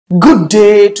Good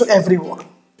day to everyone.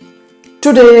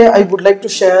 Today I would like to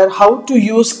share how to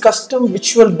use custom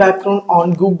visual background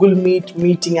on Google Meet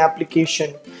meeting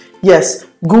application. Yes,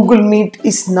 Google Meet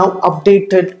is now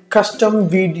updated custom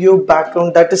video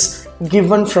background that is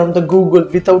given from the Google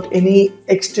without any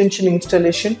extension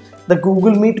installation. The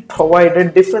Google Meet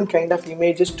provided different kind of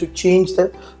images to change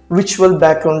the visual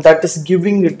background, that is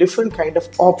giving you different kind of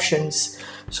options.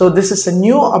 So this is a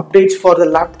new update for the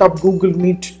laptop Google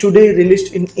Meet today,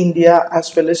 released in India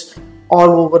as well as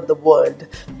all over the world.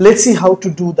 Let's see how to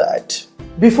do that.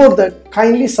 Before that,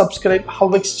 kindly subscribe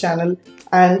HowXT channel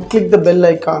and click the bell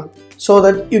icon so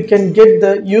that you can get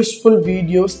the useful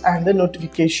videos and the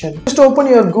notification. Just open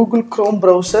your Google Chrome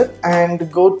browser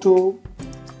and go to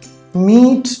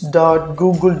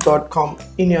meet.google.com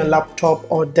in your laptop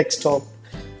or desktop.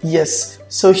 Yes,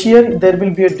 so here there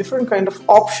will be a different kind of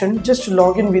option just to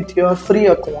log in with your free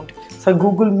account. So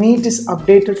Google Meet is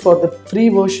updated for the free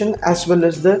version as well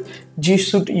as the G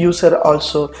Suite user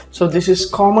also. So this is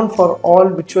common for all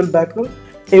visual background.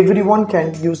 Everyone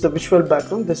can use the visual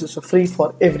background. This is a free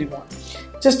for everyone.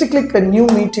 Just to click a new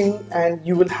meeting and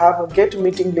you will have a get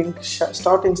meeting link,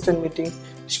 start instant meeting,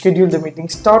 schedule the meeting,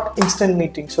 start instant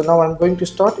meeting. So now I'm going to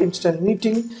start instant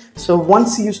meeting. So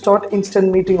once you start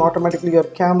instant meeting, automatically your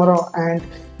camera and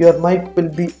your mic will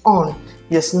be on.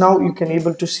 Yes, now you can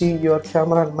able to see your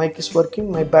camera and mic is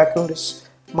working. My background is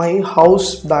my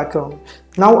house background.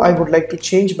 Now I would like to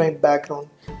change my background.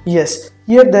 Yes,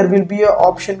 here there will be an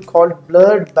option called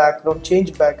blurred background,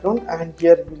 change background, and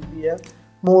here will be a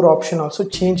more option also,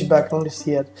 change background is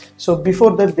here. So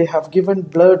before that they have given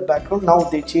blurred background, now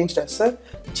they changed as a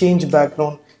change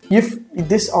background. If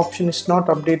this option is not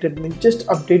updated, means just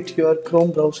update your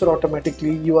Chrome browser,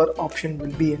 automatically your option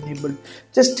will be enabled.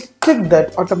 Just click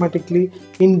that automatically.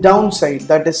 In downside,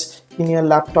 that is in your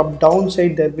laptop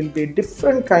downside, there will be a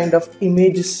different kind of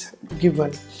images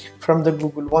given from the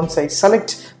Google. Once I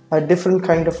select a different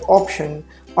kind of option,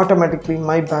 automatically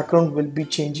my background will be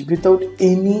changed without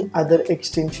any other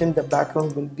extension. The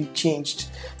background will be changed.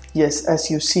 Yes, as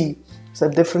you see, so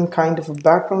different kind of a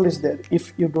background is there.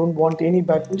 If you don't want any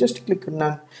background, just click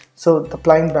none, so the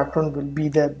plain background will be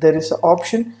there. There is an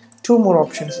option, two more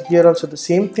options here also, the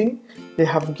same thing they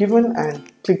have given, and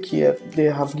click here, they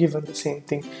have given the same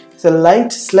thing. It's a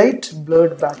slight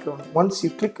blurred background. Once you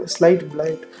click a slight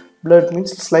blurred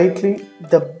means slightly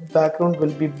the background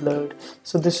will be blurred.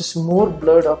 So this is more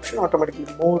blurred option, automatically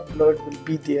more blurred will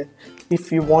be there.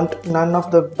 If you want none of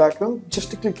the background,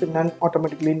 just click none,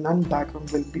 automatically none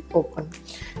background will be open.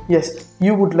 Yes,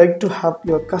 you would like to have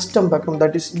your custom background,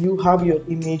 that is you have your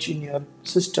image in your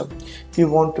system, you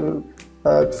want to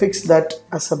fix that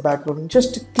as a background,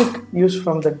 just click use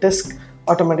from the desk.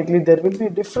 Automatically there will be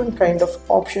a different kind of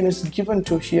option is given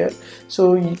to here,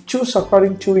 so you choose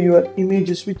according to your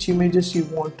images, which images you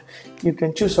want. You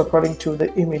can choose according to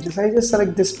the images. I just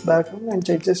select this background and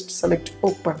I just select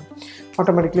open.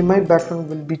 Automatically my background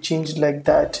will be changed like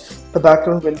that. The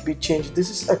background will be changed.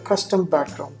 This is a custom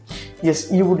background.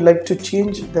 Yes, you would like to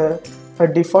change the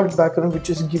default background which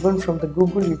is given from the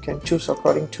Google, you can choose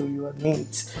according to your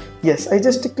needs. Yes, I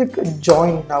just click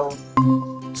join now.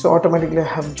 So automatically I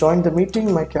have joined the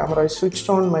meeting, my camera is switched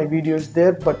on, my video is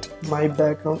there, but my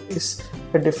background is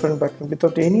a different background.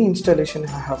 Without any installation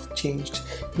I have changed.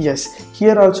 Yes,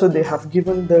 here also they have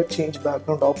given the change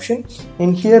background option.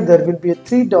 In here there will be a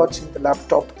 3 dots in the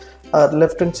laptop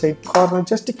left hand side corner.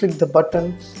 Just click the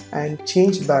button and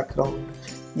change background.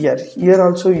 Yeah, here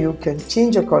also you can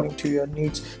change according to your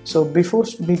needs. So before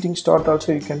meeting start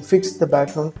also you can fix the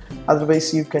background,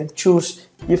 otherwise you can choose.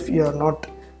 If you are not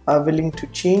willing to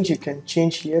change, you can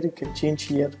change here, you can change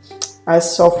here.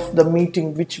 As of the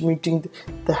meeting, which meeting,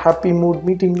 the happy mood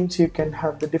meeting means you can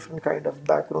have the different kind of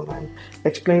background and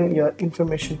explain your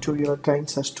information to your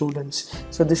clients or students.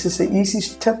 So this is an easy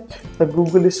step. The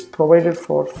Google is provided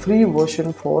for free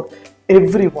version for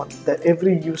everyone,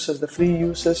 the free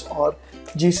users or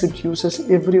G Suite users,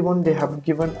 everyone, they have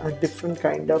given a different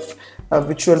kind of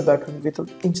visual background without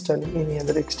installing any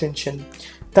other extension.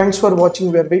 Thanks for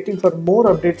watching. We are waiting for more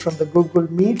update from the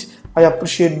Google Meet. I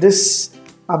appreciate this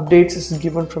updates is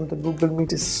given from the Google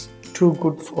Meet is too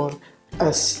good for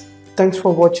us. Thanks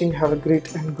for watching. Have a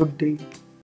great and good day.